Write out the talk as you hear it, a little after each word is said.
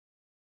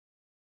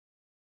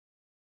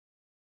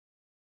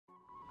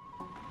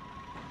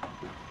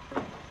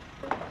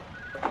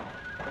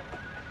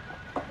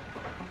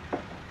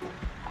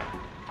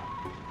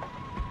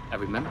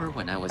remember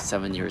when I was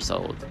 7 years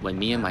old when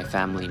me and my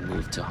family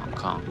moved to Hong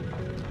Kong.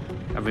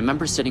 I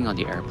remember sitting on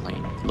the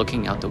airplane,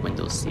 looking out the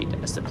window seat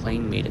as the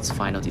plane made its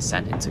final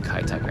descent into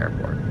Kai Tak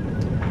Airport.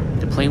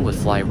 The plane would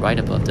fly right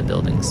above the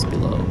buildings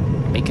below,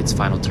 make its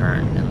final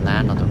turn, and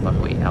land on the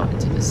runway out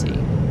into the sea.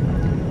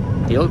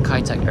 The old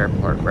Kai Tak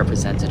Airport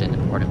represented an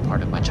important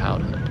part of my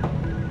childhood.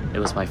 It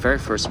was my very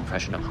first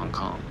impression of Hong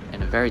Kong,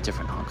 and a very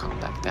different Hong Kong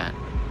back then.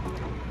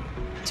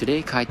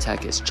 Today, Kai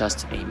Tak is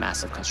just a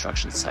massive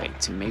construction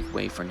site to make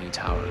way for new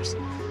towers,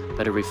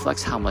 but it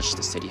reflects how much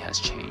the city has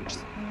changed.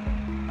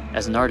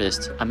 As an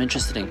artist, I'm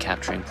interested in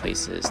capturing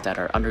places that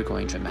are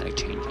undergoing dramatic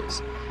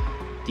changes.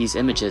 These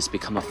images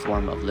become a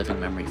form of living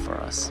memory for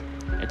us.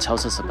 It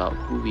tells us about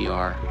who we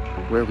are,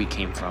 where we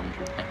came from,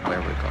 and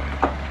where we're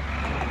going.